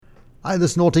Hi,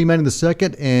 this is Noel T. Manning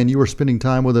II, and you are spending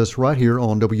time with us right here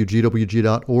on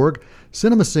WGWG.org,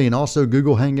 CinemaScene, also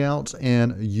Google Hangouts,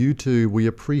 and YouTube. We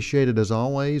appreciate it as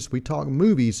always. We talk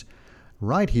movies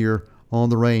right here on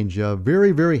the range.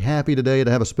 Very, very happy today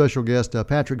to have a special guest,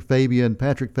 Patrick Fabian.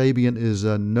 Patrick Fabian is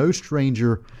no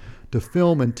stranger to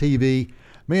film and TV.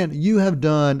 Man, you have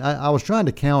done, I was trying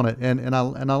to count it, and I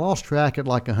lost track at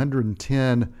like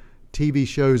 110 TV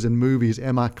shows and movies.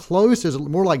 Am I close? Is it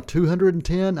more like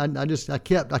 210?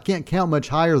 I can't count much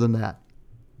higher than that.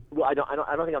 Well, I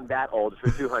don't think I'm that old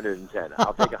for 210.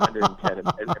 I'll take 110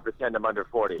 and pretend I'm under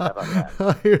 40. How about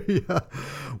that? Yeah.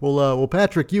 Well,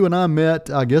 Patrick, you and I met,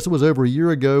 I guess it was over a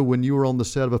year ago when you were on the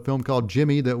set of a film called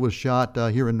Jimmy that was shot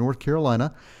here in North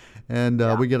Carolina. And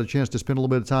we got a chance to spend a little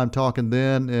bit of time talking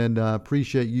then, and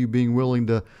appreciate you being willing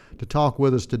to talk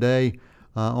with us today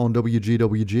on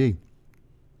WGWG.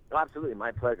 Oh, absolutely,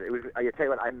 my pleasure. I tell you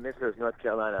what, I miss those North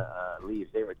Carolina leaves.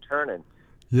 They were turning.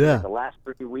 Yeah. The last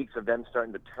 3 weeks of them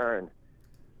starting to turn,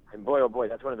 and boy, oh boy,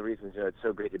 that's one of the reasons it's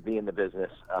so great to be in the business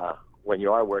when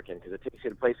you are working, because it takes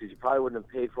you to places you probably wouldn't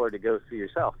have paid for to go see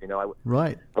yourself.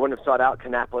 Right. I wouldn't have sought out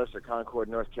Kannapolis or Concord,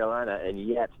 North Carolina, and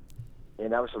yet.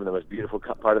 And that was some of the most beautiful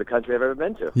part of the country I've ever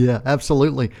been to. Yeah,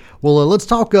 absolutely. Well, let's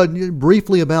talk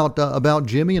briefly about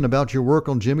Jimmy and about your work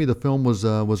on Jimmy. The film was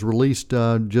released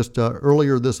just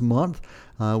earlier this month.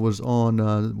 Was on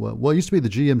what used to be the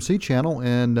GMC channel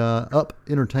and Up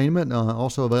Entertainment,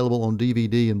 also available on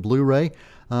DVD and Blu-ray.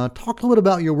 Talk a little bit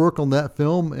about your work on that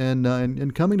film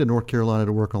and coming to North Carolina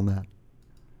to work on that.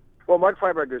 Well, Mark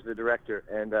Freiberger is the director,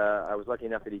 and I was lucky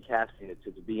enough that he cast me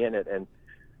to be in it. And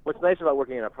what's nice about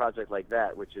working on a project like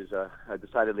that, which is a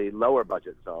decidedly lower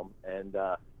budget film, and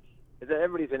is that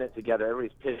everybody's in it together,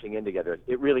 everybody's pitching in together.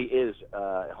 It really is, it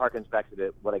harkens back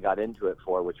to what I got into it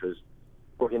for, which was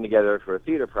working together for a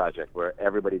theater project where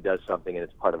everybody does something and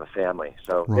it's part of a family.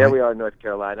 So There we are in North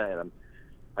Carolina, and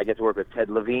I get to work with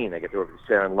Ted Levine, I get to work with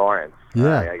Sharon Lawrence,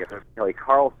 I get to work with Kelly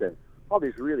Carlson, all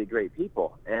these really great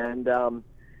people. And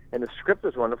the script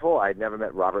was wonderful. I'd never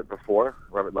met Robert before,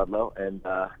 Robert Ludlow, and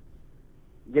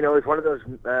it was one of those,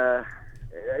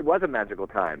 it was a magical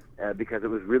time because it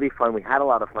was really fun. We had a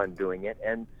lot of fun doing it,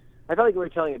 and I felt like we were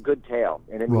telling a good tale.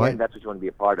 And in the end, that's what you want to be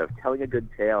a part of, telling a good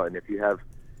tale. And if you have,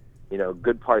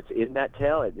 good parts in that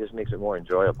tale, it just makes it more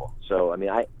enjoyable. So,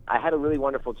 I had a really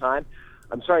wonderful time.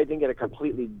 I'm sorry I didn't get a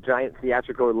completely giant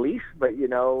theatrical release, but,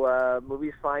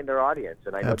 movies find their audience,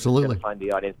 and I know it's going to find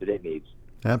the audience that it needs.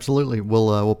 Absolutely.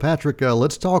 Well, Patrick,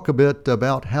 let's talk a bit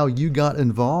about how you got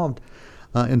involved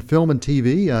in film and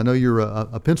TV. I know you're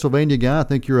a Pennsylvania guy. I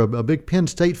think you're a big Penn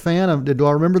State fan. Do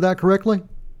I remember that correctly?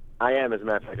 I am, as a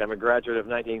matter of fact. I'm a graduate of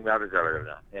 19...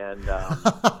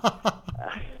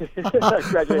 And I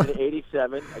graduated in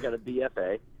 87. I got a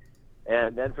BFA.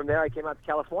 And then from there, I came out to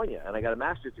California, and I got a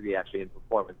master's degree, actually, in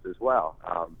performance as well.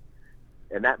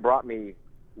 And that brought me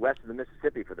west of the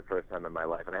Mississippi for the first time in my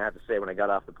life. And I have to say, when I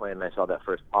got off the plane and I saw that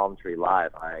first palm tree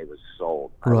live, I was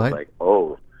sold. I was like,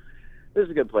 oh, this is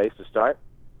a good place to start.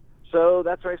 So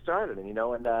that's where I started, and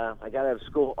I got out of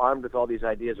school armed with all these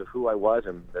ideas of who I was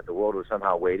and that the world was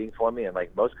somehow waiting for me. And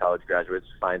like most college graduates,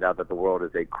 find out that the world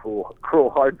is a cruel,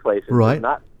 hard place. And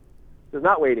it's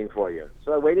not waiting for you.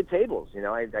 So I waited tables.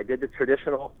 I did the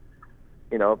traditional,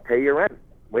 pay your rent.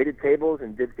 Waited tables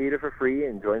and did theater for free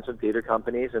and joined some theater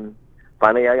companies. And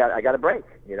finally, I got a break.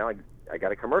 I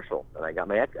got a commercial, and I got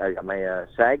my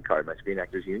SAG card, my Screen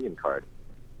Actors Union card.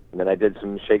 And then I did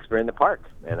some Shakespeare in the Park,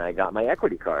 and I got my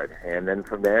equity card. And then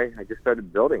from there, I just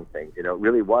started building things. It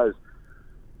really was,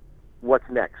 what's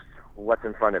next? What's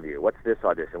in front of you? What's this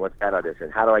audition? What's that audition?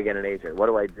 How do I get an agent? What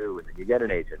do I do? And then you get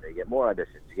an agent, and you get more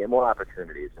auditions, you get more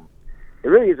opportunities. And it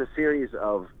really is a series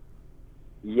of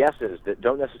yeses that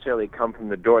don't necessarily come from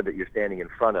the door that you're standing in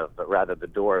front of, but rather the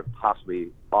door possibly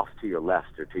off to your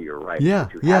left or to your right,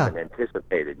 that you haven't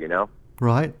anticipated,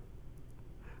 Right.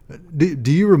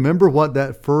 Do you remember what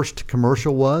that first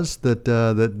commercial was that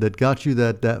got you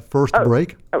that first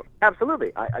break? Oh,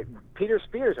 absolutely. Peter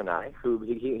Spears and I, who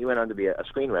he went on to be a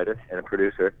screenwriter and a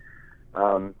producer,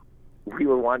 we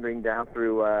were wandering down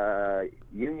through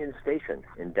Union Station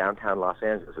in downtown Los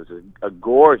Angeles. It was a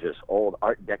gorgeous old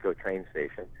Art Deco train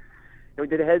station. And we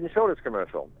did a Head & Shoulders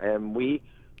commercial, and we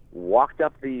walked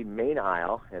up the main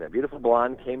aisle, and a beautiful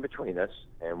blonde came between us,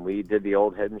 and we did the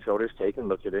old Head & Shoulders take and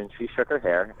looked at her, and she shook her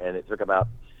hair, and it took about,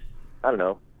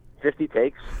 50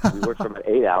 takes. We worked for about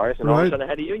 8 hours, and all of a sudden I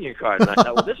had a union card. And I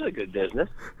thought, well, this is a good business.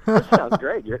 This sounds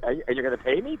great. Are you going to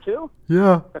pay me too?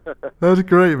 Yeah, that's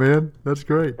great, man. That's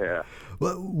great. Yeah.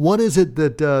 Well, what is it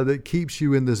that keeps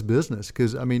you in this business?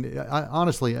 Because I mean,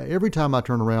 honestly, every time I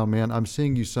turn around, man, I'm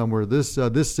seeing you somewhere. This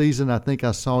season, I think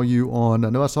I saw you on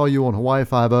Hawaii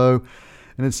Five-0,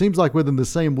 and it seems like within the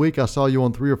same week I saw you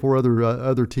on 3 or 4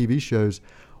 other TV shows.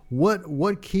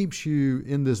 What keeps you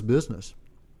in this business?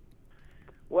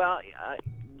 Well,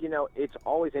 it's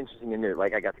always interesting and new.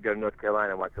 Like, I got to go to North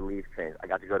Carolina and watch the Leafs trains. I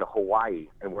got to go to Hawaii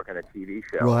and work on a TV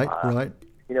show. Right.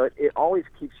 It always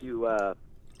keeps you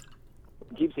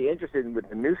interested with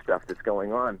the new stuff that's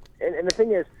going on. And the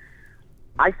thing is,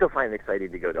 I still find it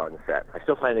exciting to go on the set. I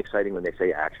still find it exciting when they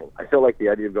say action. I still like the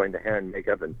idea of going to hair and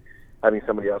makeup and having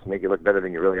somebody else make you look better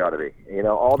than you really ought to be.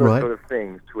 All those sort of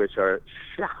things, which are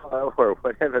shallow or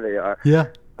whatever they are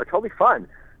totally fun.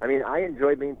 I mean, I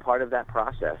enjoy being part of that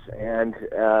process. And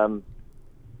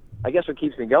I guess what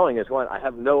keeps me going is, one, I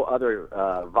have no other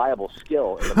viable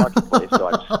skill in the marketplace, so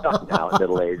I'm stuck now at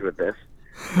middle age with this.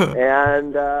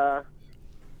 And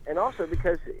also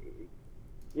because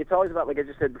it's always about, like I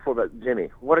just said before about Jimmy,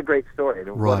 what a great story.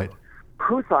 Right.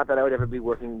 Who thought that I would ever be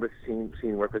working with scene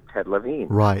work with Ted Levine?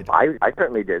 Right. I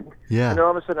certainly did. Yeah. And then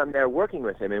all of a sudden I'm there working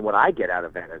with him, and what I get out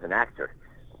of that as an actor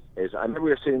is, I remember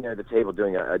we were sitting there at the table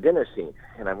doing a dinner scene,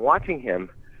 and I'm watching him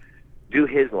do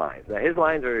his lines. Now, his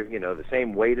lines are, the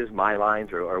same weight as my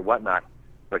lines or whatnot,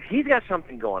 but he's got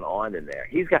something going on in there.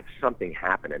 He's got something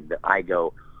happening that I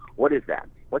go, what is that?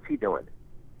 What's he doing?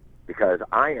 Because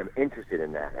I am interested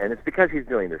in that. And it's because he's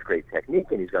doing this great technique,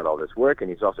 and he's got all this work, and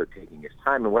he's also taking his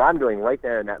time. And what I'm doing right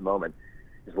there in that moment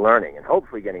is learning and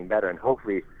hopefully getting better, and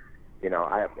hopefully,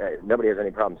 nobody has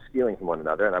any problem stealing from one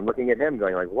another. And I'm looking at him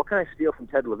going, like, what can I steal from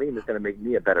Ted Levine that's going to make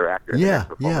me a better actor? Yeah.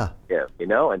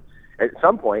 And at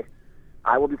some point,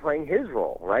 I will be playing his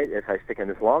role, right? If I stick in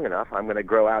this long enough, I'm going to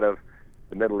grow out of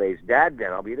the middle-aged dad,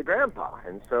 then I'll be the grandpa.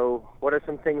 And so what are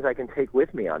some things I can take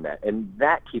with me on that? And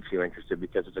that keeps you interested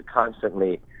because it's you're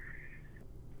constantly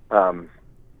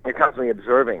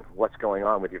observing what's going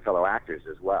on with your fellow actors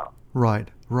as well. Right.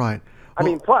 I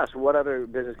mean, plus, what other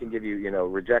business can give you,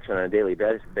 rejection on a daily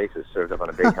basis served up on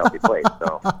a big, healthy plate?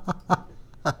 So.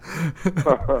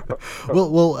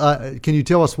 Well, can you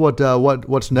tell us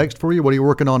what's next for you? What are you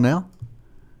working on now?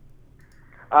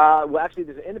 Well, actually,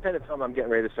 there's an independent film I'm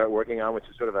getting ready to start working on, which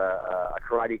is sort of a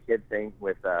Karate Kid thing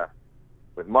with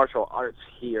martial arts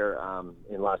here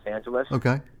in Los Angeles.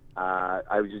 Okay.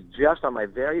 I was just on my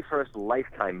very first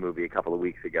Lifetime movie a couple of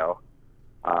weeks ago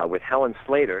with Helen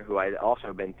Slater, who I'd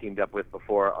also been teamed up with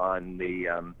before on the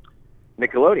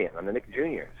Nickelodeon, on the Nick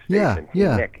Jr. station,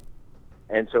 Nick.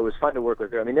 And so it was fun to work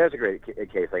with her. I mean, there's a great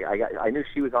case. Like I knew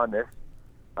she was on this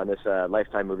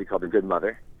Lifetime movie called The Good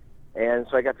Mother. And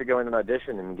so I got to go in an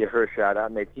audition and give her a shout out,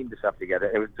 and they teamed us up together.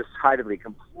 It was decidedly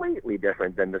completely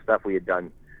different than the stuff we had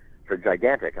done for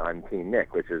Gigantic on Team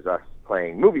Nick, which is us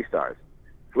playing movie stars,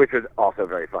 which was also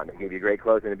very fun. They gave you great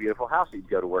clothes and a beautiful house that you'd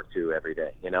go to work to every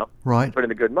day, Right. But in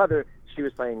The Good Mother, she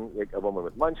was playing a woman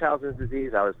with Munchausen's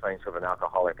disease. I was playing sort of an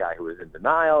alcoholic guy who was in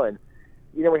denial, and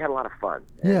we had a lot of fun.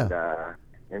 Yeah.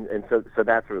 And so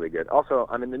that's really good. Also,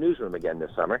 I'm in the newsroom again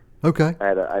this summer. Okay. I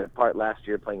had a part last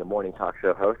year playing a morning talk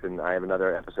show host, and I have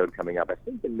another episode coming up, I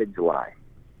think, in mid-July.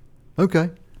 Okay.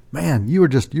 Man, you're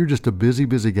just a busy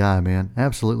guy, man.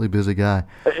 Absolutely busy guy.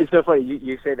 It's so funny.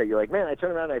 You say that. You're like, man, I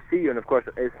turn around and I see you, and of course,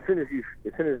 as soon as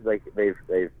like they've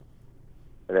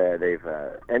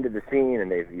ended the scene and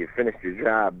you've finished your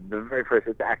job, the very first,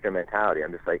 it's actor mentality.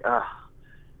 I'm just like,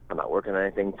 I'm not working on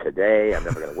anything today. I'm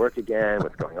never going to work again.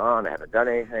 What's going on? I haven't done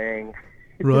anything.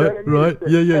 Right.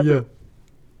 Yeah.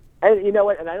 And you know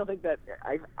what? And I don't think that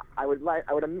I would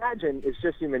imagine it's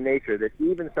just human nature that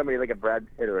even somebody like a Brad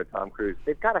Pitt or a Tom Cruise,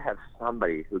 they've got to have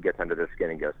somebody who gets under their skin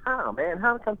and goes, "Oh man,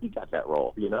 how come he got that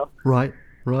role?" Right.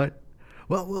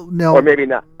 Well, no. Or maybe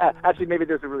not. Actually, maybe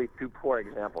those are really two poor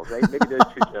examples, right? Maybe those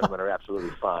two gentlemen are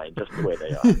absolutely fine, just the way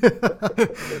they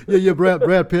are. Yeah.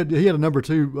 Brad Pitt, he had a number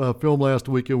 2 film last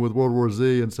weekend with World War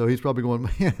Z, and so he's probably going,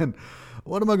 man,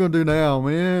 what am I going to do now,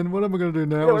 man? What am I going to do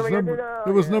now? It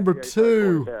was number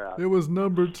 2. It was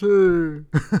number 2.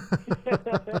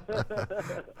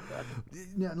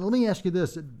 Now, let me ask you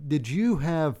this: did you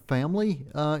have family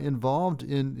involved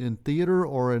in theater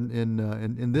or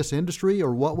in this industry,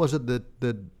 or what was it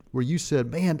that where you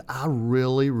said, "Man, I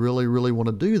really want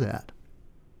to do that"?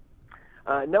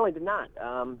 No, I did not.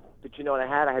 But you know what I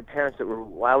had? I had parents that were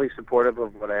wildly supportive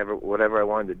of whatever I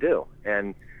wanted to do,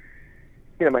 and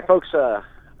my folks.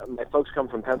 my folks come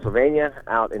from Pennsylvania,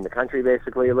 out in the country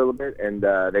basically a little bit, and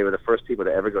they were the first people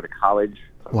to ever go to college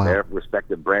from Wow. their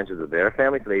respective branches of their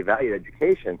family, so they valued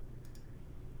education.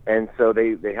 And so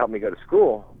they helped me go to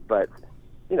school. But,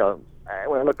 you know,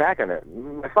 when I look back on it,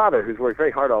 my father, who's worked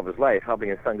very hard all of his life helping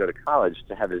his son go to college,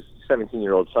 to have his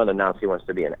 17-year-old son announce he wants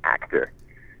to be an actor.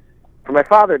 For my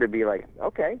father to be like,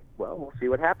 okay, well, we'll see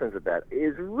what happens with that,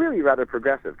 is really rather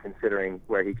progressive considering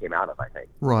where he came out of, I think.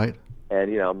 Right.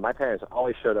 And, you know, my parents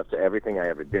always showed up to everything I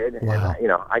ever did. Wow. And, you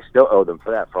know, I still owe them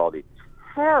for that, for all the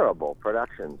terrible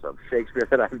productions of Shakespeare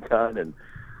that I've done and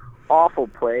awful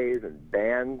plays and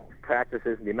band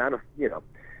practices and the amount of, you know,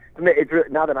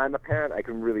 now that I'm a parent, I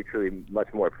can really, truly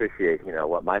much more appreciate, you know,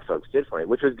 what my folks did for me,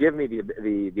 which was give me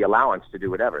the allowance to do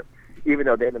whatever, even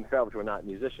though they themselves were not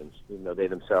musicians, even though they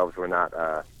themselves were not,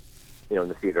 you know, in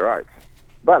the theater arts.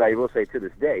 But I will say to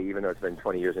this day, even though it's been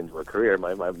 20 years into a career,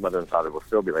 my mother and father will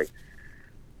still be like,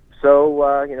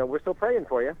 so, you know, we're still praying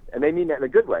for you. And they mean that in a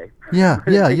good way. Yeah,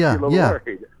 It yeah, makes you yeah, a little yeah.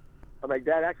 worried. I'm like,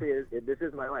 Dad, actually, this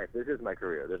is my life. This is my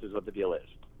career. This is what the deal is.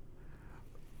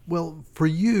 Well, for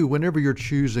you, whenever you're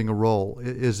choosing a role,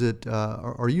 is it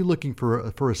are you looking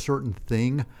for a certain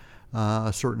thing,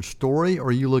 a certain story, or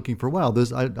are you looking for, wow,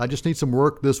 this I just need some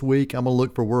work this week, I'm going to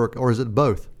look for work, or is it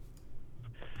both?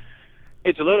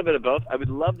 It's a little bit of both. I would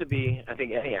love to be, I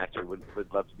think any actor would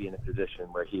love to be in a position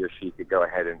where he or she could go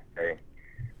ahead and say,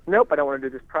 nope, I don't want to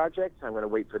do this project. I'm going to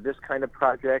wait for this kind of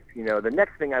project. You know, the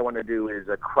next thing I want to do is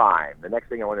a crime. The next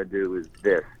thing I want to do is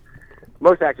this.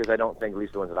 Most actors, I don't think, at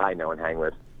least the ones that I know and hang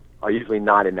with, are usually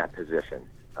not in that position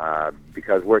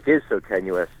because work is so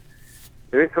tenuous.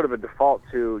 There is sort of a default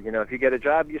to, you know, if you get a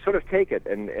job, you sort of take it.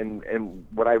 And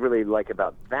what I really like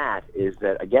about that is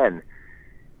that, again,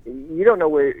 you don't know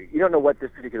what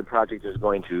this particular project is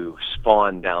going to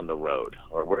spawn down the road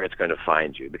or where it's going to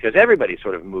find you, because everybody's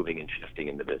sort of moving and shifting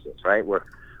in the business, right? We're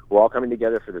all coming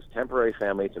together for this temporary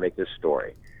family to make this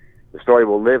story. The story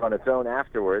will live on its own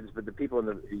afterwards, but the people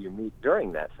who you meet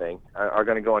during that thing are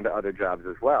going to go into other jobs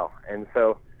as well. And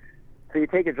so you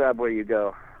take a job where you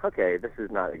go, okay, this is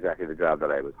not exactly the job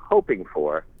that I was hoping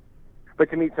for,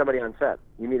 but you meet somebody on set.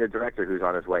 You meet a director who's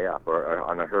on his way up or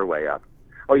on her way up.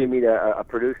 Or you meet a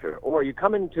producer, or you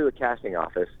come into a casting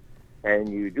office and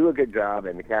you do a good job,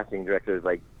 and the casting director is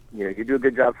like, you know, you do a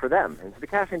good job for them. And so the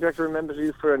casting director remembers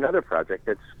you for another project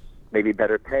that's maybe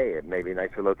better pay, and maybe a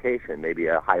nicer location, maybe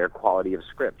a higher quality of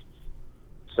script.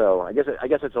 So I guess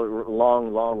it's a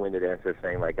long-winded answer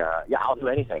saying like, yeah, I'll do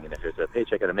anything, and if there's a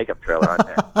paycheck and a makeup trailer on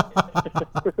there.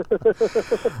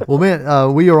 Well,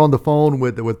 man, we are on the phone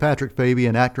with Patrick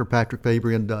Fabian, actor Patrick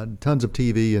Fabian, done tons of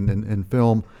TV and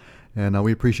film. And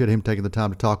we appreciate him taking the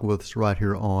time to talk with us right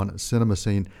here on Cinema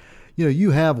Scene. You know,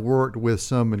 you have worked with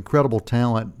some incredible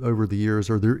talent over the years.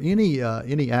 Are there any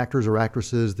actors or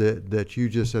actresses that you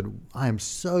just said, I am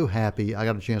so happy I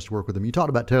got a chance to work with them? You talked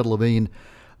about Ted Levine,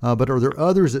 but are there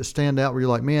others that stand out where you're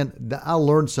like, man, I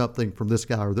learned something from this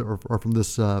guy or from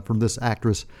this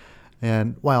actress,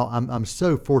 and wow, I'm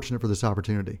so fortunate for this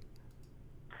opportunity.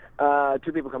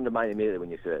 Two people come to mind immediately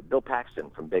when you said it. Bill Paxton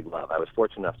from Big Love. I was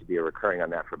fortunate enough to be recurring on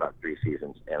that for about 3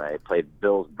 seasons, and I played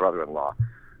Bill's brother-in-law.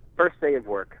 First day of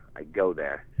work, I go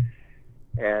there,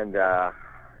 and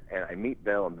I meet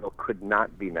Bill, and Bill could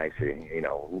not be nicer. You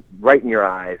know, right in your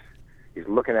eyes. He's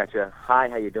looking at you. Hi,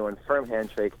 how you doing? Firm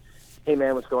handshake. Hey,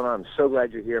 man, what's going on? I'm so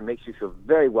glad you're here. Makes you feel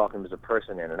very welcome as a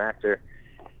person and an actor.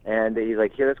 And he's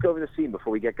like, here, let's go over the scene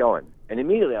before we get going. And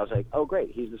immediately I was like, oh, great.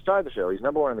 He's the star of the show. He's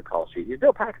number one on the call sheet. He's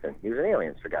Bill Paxton. He was in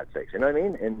Aliens, for God's sakes. You know what I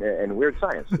mean? And Weird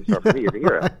Science. So for me, he's a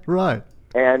hero. Right.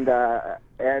 And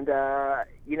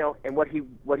you know, and what he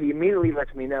immediately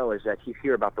lets me know is that he's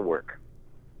here about the work,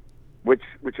 which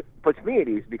puts me at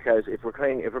ease, because if we're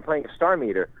playing a star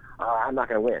meter, I'm not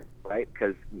going to win, right?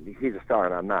 Because he's a star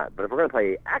and I'm not. But if we're going to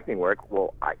play acting work,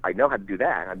 well, I know how to do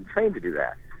that. I'm trained to do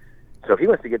that. So if he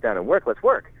wants to get down and work, let's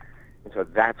work. And so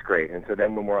that's great. And so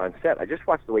then when we're on set, I just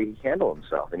watched the way he handled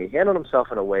himself. And he handled himself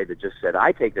in a way that just said,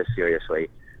 I take this seriously,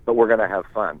 but we're going to have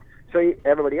fun. So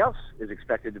everybody else is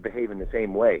expected to behave in the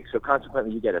same way. So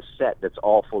consequently, you get a set that's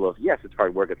all full of, yes, it's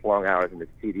hard work, it's long hours, and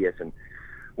it's tedious, and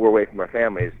we're away from our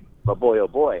families. But boy, oh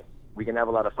boy, we can have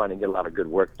a lot of fun and get a lot of good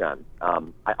work done.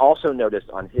 I also noticed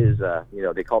on his, you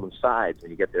know, they call them sides when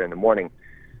you get there in the morning,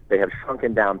 they have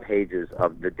shrunken down pages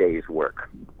of the day's work.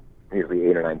 Usually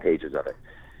 8 or 9 pages of it.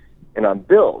 And on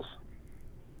Bill's,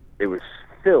 it was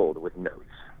filled with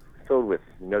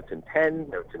notes in pen,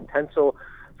 notes in pencil,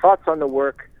 thoughts on the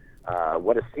work,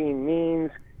 what a scene means.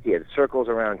 He had circles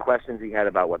around questions he had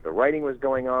about what the writing was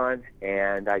going on.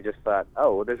 And I just thought,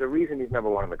 oh, well, there's a reason he's number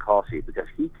one on the call sheet, because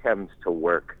he comes to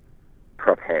work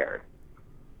prepared.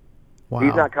 Wow.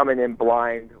 He's not coming in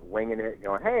blind, winging it,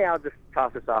 going, hey, I'll just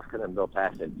toss this off and then go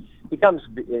past it. He comes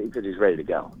because he's ready to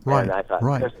go. Right. And I thought,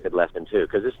 right. that's a good lesson, too,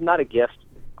 because it's not a gift.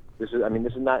 This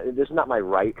is not my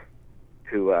right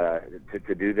to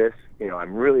do this.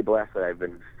 I'm really blessed that I've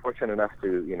been fortunate enough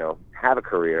to, have a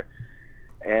career.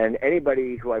 And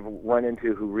anybody who I've run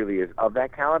into who really is of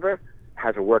that caliber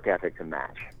has a work ethic to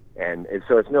match. And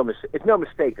so it's no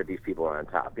mistake that these people are on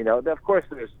top. Of course,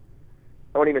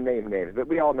 I won't even name names, but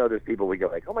we all know there's people we go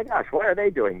like, oh my gosh, why are they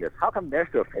doing this? How come they're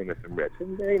so famous and rich?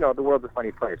 And the world's a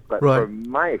funny place. But right. from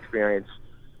my experience,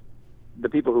 the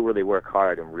people who really work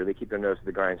hard and really keep their nose to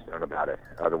the grindstone about it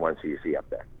are the ones who you see up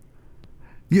there.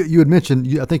 You had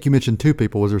mentioned, I think you mentioned two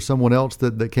people. Was there someone else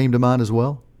that came to mind as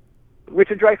well?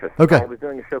 Richard Dreyfuss. Okay. I was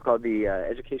doing a show called The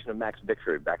Education of Max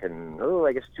Bickford back in,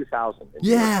 I guess 2000 in New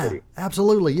York Yeah, City.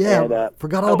 absolutely. Yeah, And,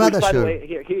 forgot all about that by show. the way,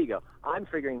 here you go. I'm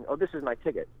figuring, this is my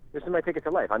ticket. This is my ticket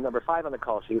to life. I'm number 5 on the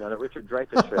call sheet on a Richard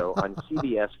Dreyfuss show on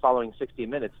CBS following 60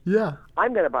 Minutes. Yeah.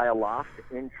 I'm going to buy a loft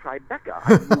in Tribeca.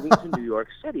 I'm moving to New York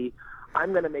City.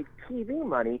 I'm going to make TV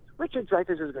money. Richard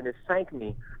Dreyfuss is going to thank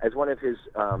me as one of his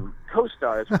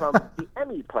co-stars from the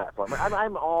Emmy platform.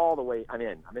 I'm all the way, I'm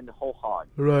in the whole hog.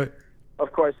 Right.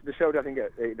 Of course, the show doesn't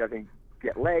get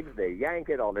legs. They yank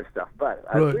it, all this stuff. But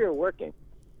as Right. we were working,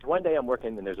 one day I'm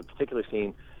working, and there's a particular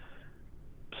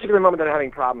moment that I'm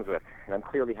having problems with, and I'm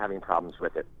clearly having problems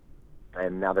with it.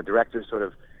 And now the director's sort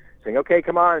of saying, okay,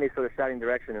 come on, and he's sort of shouting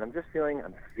direction, and I'm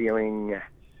feeling,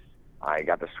 I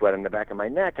got the sweat on the back of my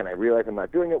neck, and I realize I'm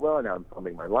not doing it well, and now I'm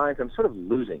fumbling my lines. I'm sort of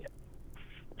losing it.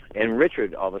 And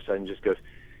Richard all of a sudden just goes,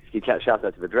 he shouts out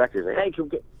to the director, he's like, hey,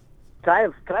 can I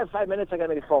have 5 minutes? I got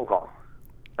to make a phone call.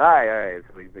 All right.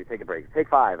 So we take a break. Take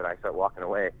 5, and I start walking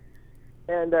away.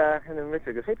 And then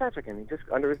Richard goes, hey, Patrick, and he just,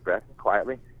 under his breath,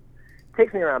 quietly,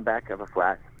 takes me around back of a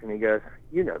flat, and he goes,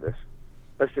 you know this.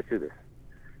 Let's just do this.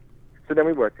 So then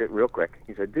we worked it real quick.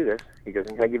 He said, do this. He goes,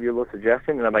 can I give you a little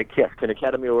suggestion? And I'm like, yes. Can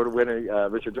Academy Award winner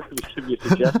Richard Dreyfuss give you a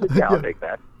suggestion? Yeah, I'll take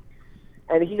that.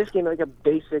 And he just gave me like a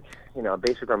basic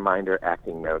reminder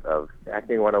acting note of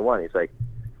Acting 101. He's like,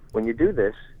 when you do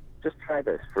this, just try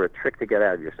this for a trick to get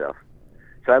out of yourself.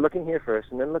 Try looking here first,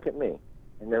 and then look at me.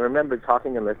 And then remember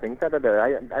talking and listening. I don't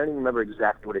even remember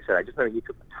exactly what he said. I just remember he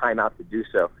took the time out to do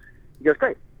so. He goes,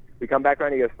 great. We come back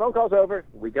around. He goes, phone call's over.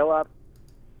 We go up,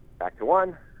 back to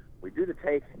 1. We do the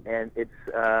take, and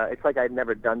it's like I'd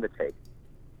never done the take.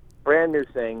 Brand new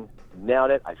thing.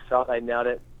 Nailed it. I felt I nailed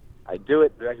it. I do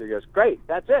it. The director goes, great.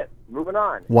 That's it. Moving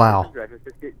on. Wow. The director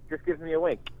just gives me a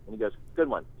wink, and he goes, good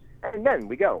one. And then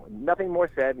we go. Nothing more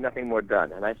said, nothing more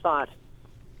done. And I thought,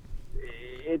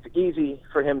 it's easy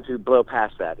for him to blow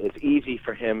past that. It's easy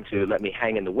for him to let me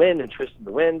hang in the wind and twist in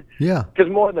the wind. Yeah.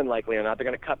 Because more than likely or not, they're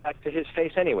going to cut back to his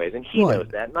face anyways. And he knows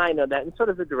that, and I know that, and so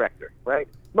does the director, right?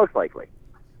 Most likely.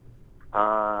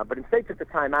 But instead, he took the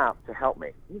time out to help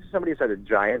me. He's somebody who's had a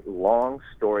giant, long,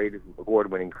 storied,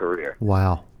 award-winning career.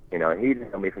 Wow. He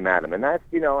didn't know me from Adam. And that's,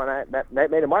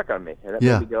 that made a mark on me. And that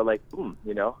made me go like, boom,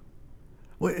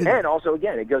 Well, and also,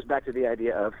 again, it goes back to the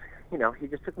idea of, he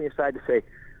just took me aside to say,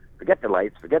 forget the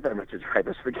lights, forget that Richard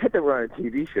Dreyfuss, forget that we're on a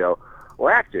TV show.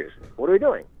 We're actors. What are we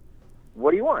doing?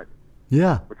 What do you want?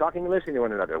 Yeah. We're talking and listening to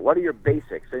one another. What are your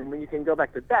basics? And when you can go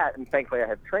back to that, and thankfully I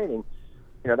have training,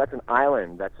 that's an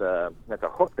island, that's a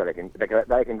hook that I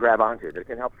can grab onto that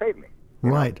can help save me.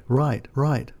 Right.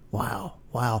 Wow.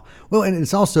 Well, and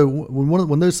it's also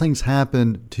when those things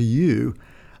happen to you,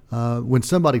 when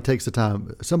somebody takes the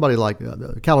time, somebody like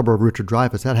the caliber of Richard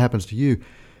Dreyfuss, that happens to you,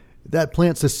 that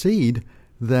plants a seed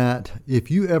that if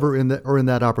you ever are in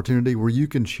that opportunity where you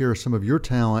can share some of your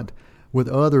talent with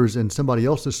others and somebody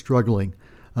else is struggling,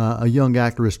 a young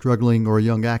actor is struggling or a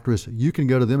young actress, you can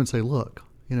go to them and say, look,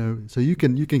 so you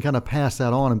can kind of pass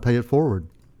that on and pay it forward.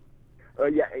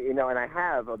 Yeah, and I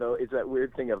have, although it's that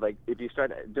weird thing of like, if you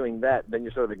start doing that, then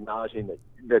you're sort of acknowledging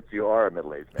that you are a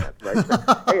middle-aged man, right? So,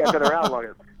 hey, I've been around long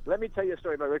enough. Let me tell you a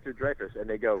story about Richard Dreyfuss. And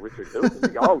they go, Richard who? And they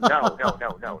go, oh, no.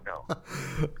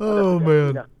 Oh,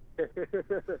 man.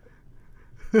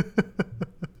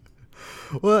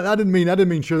 Well, I didn't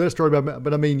mean share that story about,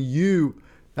 but I mean you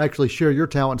actually share your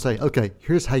talent and say, okay,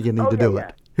 here's how you need to do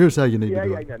it. Here's how you need to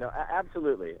do it. No,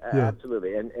 absolutely,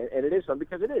 absolutely, and it is fun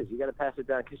because it is. You got to pass it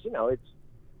down because it's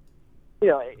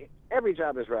every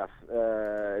job is rough,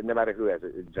 no matter who has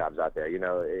jobs out there.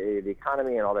 The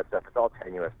economy and all that stuff, it's all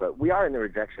tenuous. But we are in the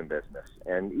rejection business,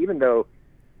 and even though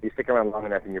you stick around long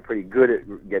enough and you're pretty good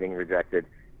at getting rejected,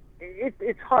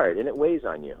 it's hard and it weighs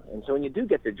on you. And so when you do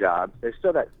get the job, there's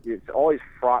still that. It's always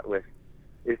fraught with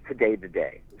is today the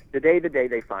day. today the day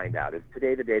they find out. Is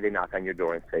today the day they knock on your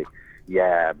door and say,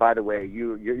 yeah, by the way,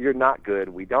 you're not good.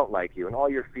 We don't like you. And all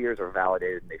your fears are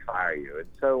validated and they fire you. And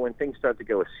so when things start to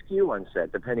go askew on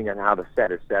set, depending on how the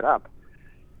set is set up,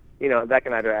 that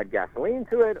can either add gasoline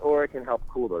to it or it can help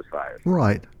cool those fires.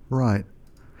 Right.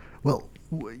 Well,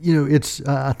 it's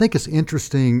I think it's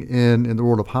interesting in the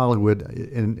world of Hollywood,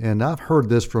 and I've heard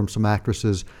this from some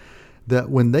actresses, that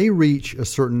when they reach a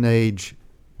certain age,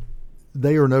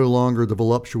 they are no longer the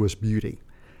voluptuous beauty,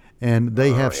 and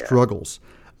they have struggles.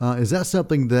 Is that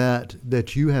something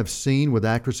that you have seen with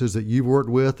actresses that you've worked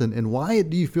with, and why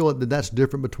do you feel that that's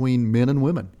different between men and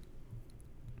women?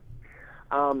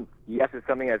 Yes, it's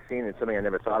something I've seen and something I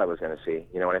never thought I was going to see.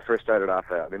 When I first started off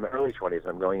in my early 20s,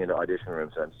 I'm going into audition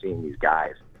rooms and I'm seeing these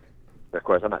guys. And of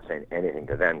course, I'm not saying anything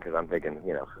to them because I'm thinking,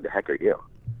 who the heck are you?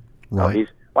 Right.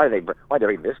 Why did they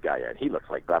bring this guy in? He looks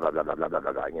like blah, blah, blah, blah, blah,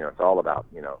 blah, blah. It's all about,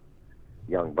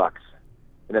 young bucks.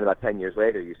 And then about 10 years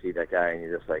later, you see that guy and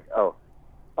you're just like, oh,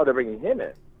 they're bringing him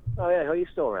in. Oh, yeah, he's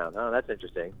still around. Oh, that's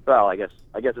interesting. Well, I guess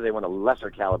if they want a lesser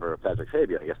caliber of Patrick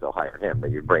Fabian, I guess they'll hire him.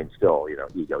 But your brain's still,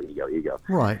 ego.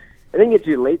 Right. And then you get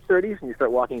to your late 30s and you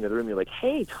start walking into the room and you're like,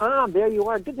 hey, Tom, there you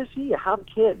are. Good to see you. How the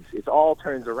kids? It all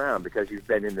turns around because you've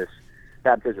been in this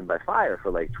baptism by fire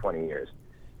for like 20 years.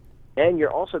 And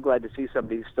you're also glad to see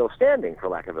somebody still standing, for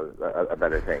lack of a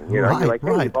better thing. You're like,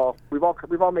 hey, we've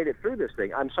all made it through this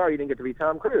thing. I'm sorry you didn't get to be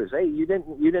Tom Cruise. Hey, you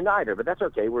didn't either, but that's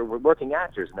okay. We're working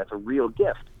actors, and that's a real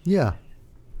gift. Yeah.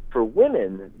 For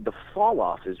women, the fall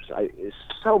off is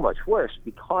so much worse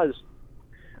because,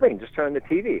 just turn on the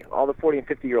TV. All the 40 and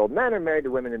 50-year-old men are married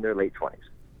to women in their late 20s.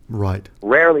 Right.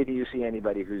 Rarely do you see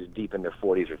anybody who's deep in their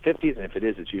 40s or 50s, and if it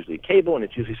is, it's usually cable, and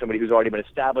it's usually somebody who's already been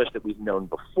established that we've known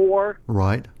before.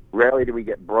 Right. Rarely do we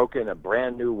get broken a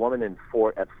brand new woman at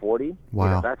 40.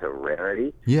 Wow. That's a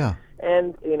rarity. Yeah.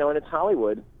 And, and it's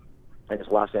Hollywood, and it's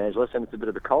Los Angeles, and it's a bit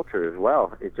of the culture as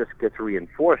well. It just gets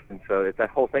reinforced, and so it's that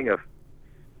whole thing of,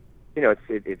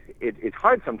 it's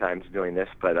hard sometimes doing this,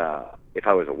 but if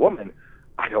I was a woman,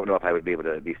 I don't know if I would be able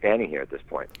to be standing here at this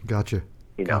point. Gotcha.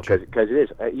 Because it is.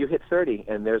 You hit 30,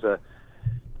 and there's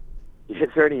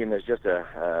just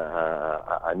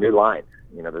a new line.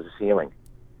 There's a ceiling.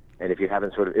 And if you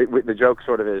haven't the joke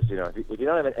sort of is,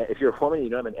 if you're a woman and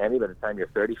you don't have an Emmy by the time you're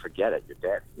 30, forget it. You're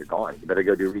dead. You're gone. You better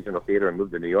go do regional theater and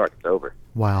move to New York. It's over.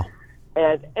 Wow.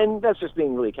 And that's just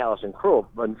being really callous and cruel.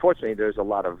 But unfortunately, there's a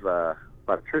lot of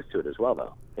truth to it as well,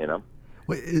 though.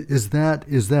 Wait, is that?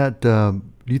 Do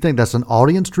you think that's an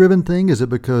audience-driven thing? Is it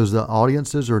because the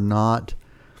audiences are not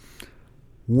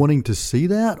wanting to see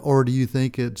that, or do you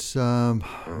think it's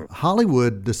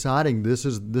Hollywood deciding this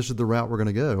is the route we're going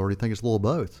to go, or do you think it's a little of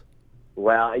both?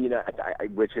 Well,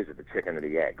 which is it, the chicken or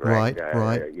the egg, right?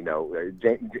 Right.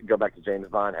 Go back to James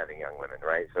Bond having young women,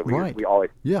 right? So we always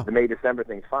the May December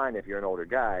thing's fine if you're an older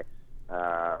guy,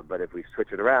 but if we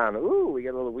switch it around, we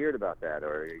get a little weird about that,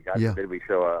 or God forbid we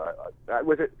show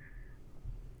was it?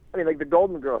 I mean, like the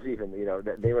Golden Girls, even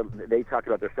they talked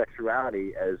about their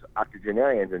sexuality as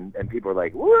octogenarians, and people were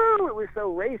like, "Woo, it was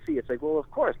so racy." It's like, well, of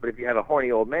course, but if you have a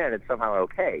horny old man, it's somehow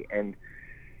okay. And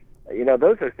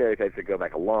those are stereotypes that go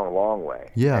back a long, long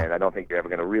way. Yeah. And I don't think you're ever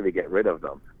going to really get rid of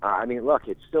them. I mean, look,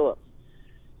 it's still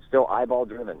eyeball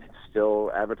driven. It's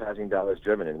still advertising dollars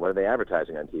driven. And what are they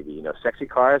advertising on TV? Sexy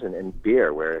cars and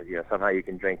beer, where somehow you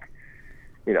can drink.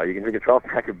 You can drink a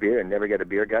 12-pack of beer and never get a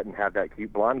beer gut and have that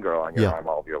cute blonde girl on your arm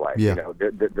all of your life. Yeah.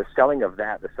 The selling of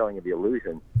that, the selling of the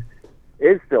illusion,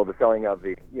 is still the selling of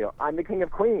the, I'm the king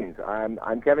of queens.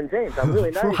 I'm Kevin James. I'm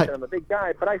really nice and I'm a big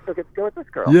guy, but I still get to go with this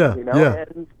girl. Yeah.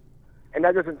 And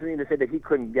that doesn't mean to say that he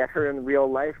couldn't get her in real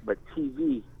life, but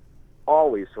TV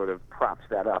always sort of props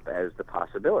that up as the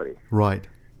possibility. Right.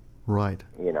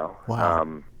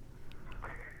 Wow.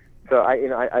 So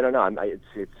I don't know.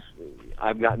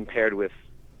 I've gotten paired with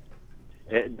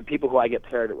the people who I get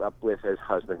paired up with as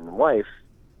husband and wife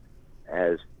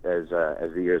as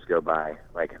the years go by.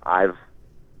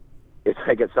 It's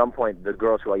like at some point the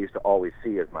girls who I used to always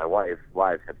see as my wives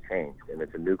have changed, and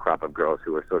it's a new crop of girls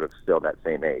who are sort of still that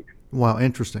same age. Wow,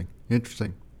 interesting.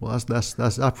 Well, that's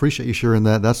I appreciate you sharing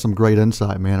that. That's some great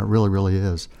insight, man. It really, really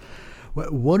is.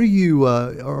 What do you,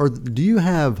 or do you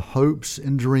have hopes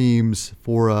and dreams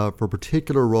for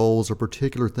particular roles or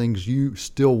particular things you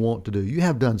still want to do? You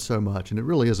have done so much, and it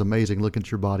really is amazing looking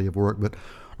at your body of work. But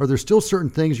are there still certain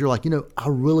things you're like, I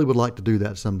really would like to do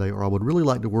that someday, or I would really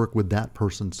like to work with that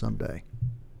person someday?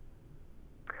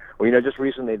 Well, just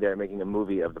recently they're making a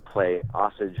movie of the play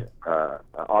August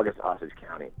Osage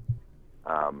County,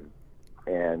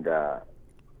 and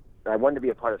I wanted to be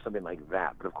a part of something like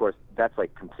that, but of course that's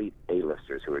like complete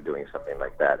A-listers who are doing something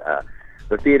like that.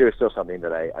 the theater is still something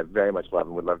that I very much love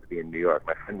and would love to be in New York.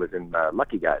 My friend was in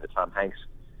Lucky Guy, the Tom Hanks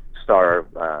star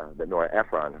that Nora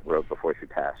Ephron wrote before she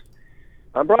passed,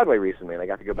 on Broadway recently, and I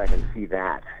got to go back and see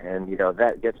that. And,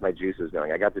 that gets my juices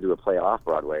going. I got to do a play off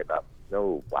Broadway about,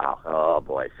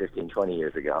 15, 20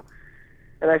 years ago.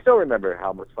 And I still remember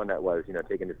how much fun that was,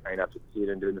 taking the train up to the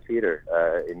theater and doing the theater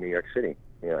in New York City,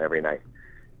 every night.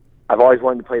 I've always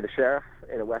wanted to play the sheriff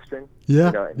in a Western.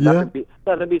 Yeah, nothing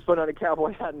beats putting on a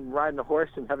cowboy hat and riding a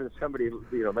horse and having somebody,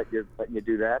 letting you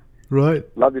do that. Right.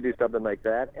 Love to do something like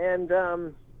that. And,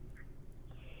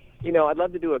 I'd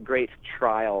love to do a great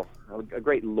trial, a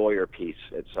great lawyer piece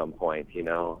at some point,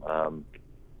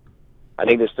 I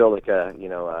think there's still like a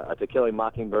To Kill a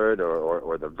Mockingbird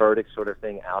or The Verdict sort of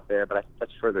thing out there, but I think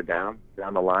that's further down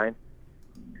the line.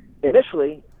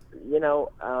 Initially,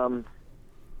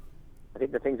 I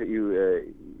think the things that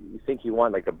you think you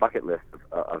want, like the bucket list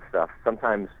of stuff,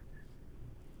 sometimes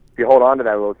if you hold on to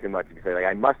that a little too much, if you say, like,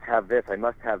 I must have this, I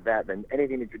must have that, then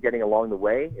anything that you're getting along the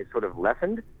way is sort of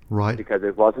lessened. Right. Because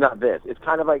it's not this. It's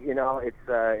kind of like,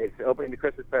 it's opening the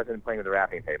Christmas present and playing with the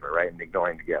wrapping paper, right, and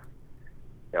ignoring the gift.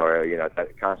 Or,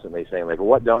 constantly saying, like, well,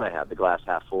 what don't I have, the glass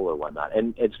half full or whatnot.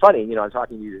 And it's funny, I'm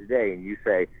talking to you today, and you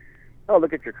say, oh,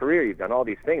 look at your career, you've done all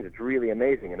these things, it's really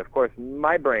amazing. And, of course,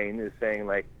 my brain is saying,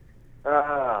 like,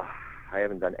 I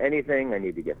haven't done anything, I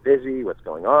need to get busy, what's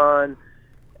going on?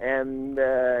 And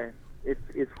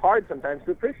it's hard sometimes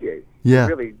to appreciate. Yeah.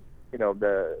 Really,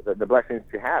 the blessings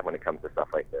to have when it comes to stuff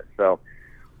like this. So,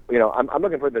 I'm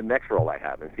looking for the next role I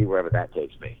have and see wherever that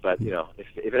takes me. But, if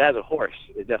it has a horse,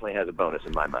 it definitely has a bonus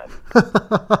in my mind.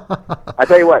 I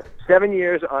tell you what, 7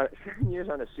 years on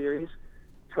a series,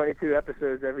 22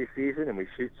 episodes every season, and we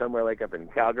shoot somewhere like up in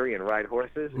Calgary and ride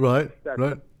horses. Right.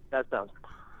 That sounds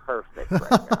perfect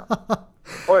right now.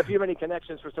 Or if you have any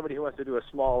connections for somebody who wants to do a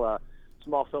small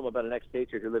film about an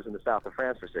expatriate who lives in the south of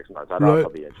France for 6 months, I'd also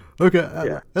be interested. Okay,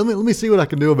 yeah. Let me see what I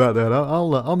can do about that.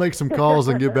 I'll make some calls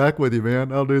and get back with you,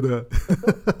 man. I'll do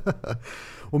that.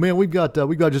 Well, man, we've got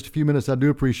just a few minutes. I do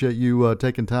appreciate you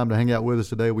taking time to hang out with us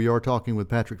today. We are talking with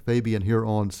Patrick Fabian here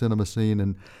on Cinema Scene,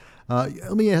 and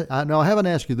now I haven't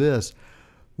asked you this: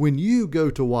 when you go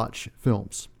to watch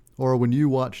films or when you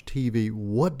watch TV,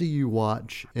 what do you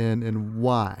watch and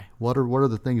why? What are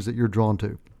the things that you're drawn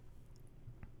to?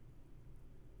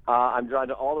 I'm drawn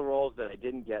to all the roles that I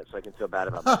didn't get, so I can feel bad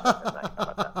about myself at night. How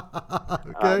about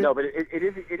that? Okay. No, but it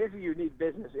is a unique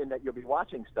business in that you'll be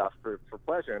watching stuff for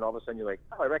pleasure, and all of a sudden you're like,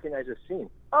 oh, I recognize this scene.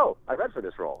 Oh, I read for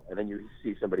this role, and then you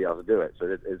see somebody else do it.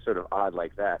 So it's sort of odd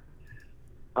like that.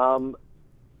 I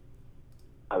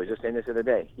was just saying this the other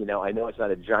day. I know it's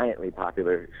not a giantly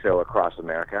popular show across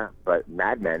America, but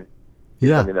Mad Men is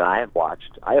something that I have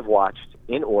watched. I have watched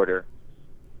in order,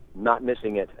 not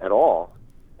missing it at all.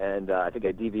 And I think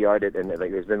I DVR'd it, and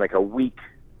there's been like a week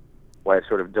where I've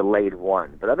sort of delayed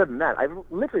one. But other than that, I've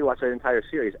literally watched that entire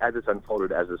series as it's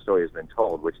unfolded, as the story has been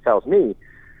told, which tells me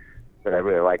that I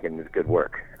really like it and it's good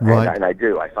work. Right. And I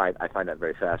do. I find that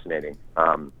very fascinating.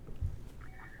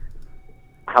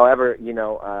 However,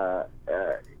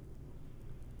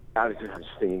 I was just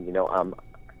thinking,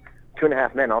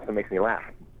 2.5 Men also makes me laugh.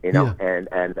 And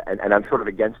I'm sort of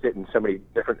against it in so many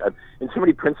different, in so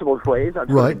many principled ways. I'm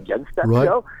sort of against that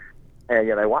show, and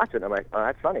yet I watch it and I'm like, oh,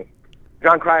 that's funny.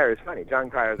 John Cryer is funny. John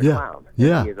Cryer is a clown.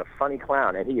 Yeah. He is a funny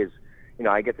clown, and he is,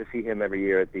 I get to see him every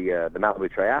year at the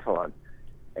Malibu Triathlon,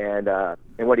 and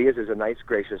what he is a nice,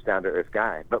 gracious, down-to-earth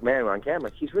guy. But man, on camera,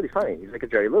 he's really funny. He's like a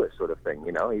Jerry Lewis sort of thing,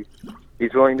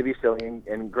 He's willing to be silly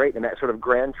and great, and that sort of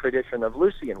grand tradition of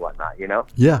Lucy and whatnot,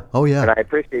 Yeah. Oh, yeah. And I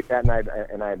appreciate that,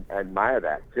 and I admire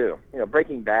that too.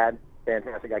 Breaking Bad,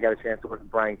 fantastic. I got a chance to work with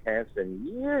Bryan Cranston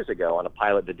years ago on a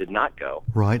pilot that did not go.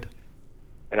 Right.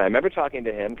 And I remember talking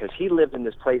to him because he lived in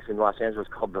this place in Los Angeles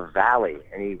called the Valley,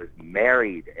 and he was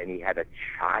married, and he had a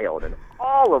child, and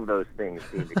all of those things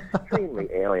seemed extremely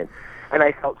alien. And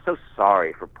I felt so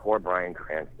sorry for poor Bryan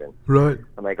Cranston. Right.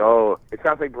 I'm like, oh, it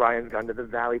sounds like Bryan's gone to the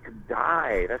Valley to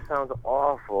die. That sounds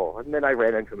awful. And then I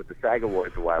ran into him at the SAG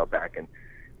Awards a while back, and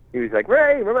he was like,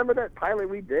 Ray, remember that pilot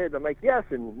we did? I'm like, yes,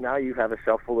 and now you have a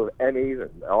shelf full of Emmys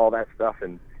and all that stuff,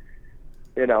 and,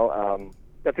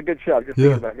 that's a good show. I'm just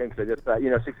thinking about him. So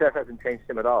success hasn't changed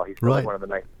him at all. He's still like one of the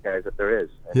nicest guys that there is.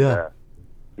 And,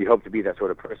 you hope to be that sort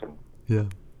of person. Yeah.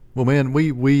 Well, man,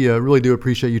 we really do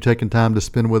appreciate you taking time to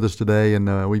spend with us today,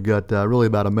 and we've got really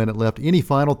about a minute left. Any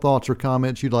final thoughts or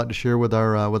comments you'd like to share with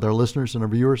our listeners and our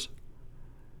viewers?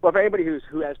 Well, for anybody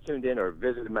who has tuned in or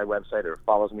visited my website or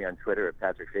follows me on Twitter at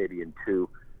PatrickFabian2,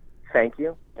 thank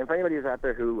you. And for anybody who's out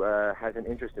there who has an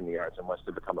interest in the arts and wants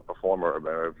to become a performer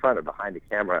or in front or behind the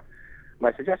camera,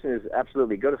 my suggestion is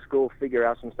absolutely go to school, figure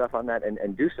out some stuff on that,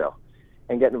 and do so.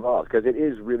 and get involved, because it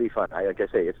is really fun. Like I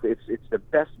say, it's the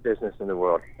best business in the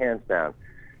world, hands down.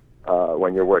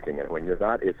 When you're working it, when you're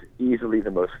not, it's easily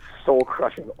the most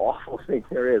soul-crushing, awful thing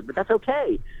there is. But that's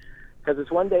okay, because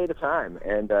it's one day at a time,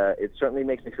 and it certainly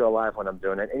makes me feel alive when I'm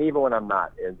doing it, and even when I'm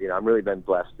not. And I've really been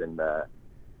blessed, and it's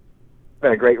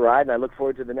been a great ride, and I look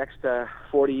forward to the next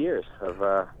 40 years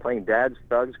of playing dads,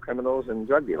 thugs, criminals, and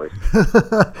drug dealers.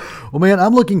 Well, man,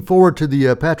 I'm looking forward to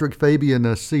the Patrick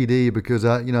Fabian CD, because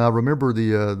I remember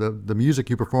the music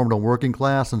you performed on Working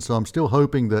Class, and so I'm still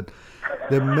hoping that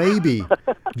maybe,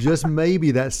 just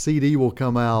maybe, that CD will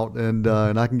come out and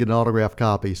I can get an autographed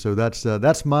copy. So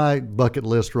that's my bucket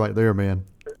list right there, man.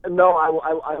 No, I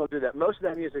will do that. Most of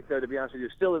that music, though, to be honest with you,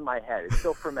 is still in my head. It's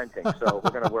still fermenting, so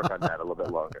we're going to work on that a little bit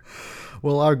longer.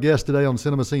 Well, our guest today on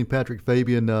Cinema Scene, Patrick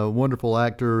Fabian, a wonderful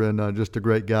actor and just a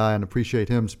great guy, and appreciate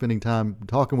him spending time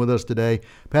talking with us today.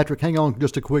 Patrick, hang on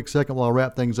just a quick second while I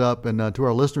wrap things up. And to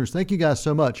our listeners, thank you guys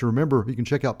so much. Remember, you can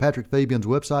check out Patrick Fabian's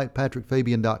website,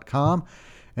 patrickfabian.com,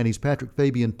 and he's Patrick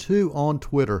Fabian 2 on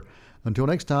Twitter. Until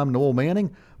next time, Noel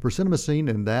Manning for Cinema Scene,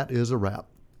 and that is a wrap.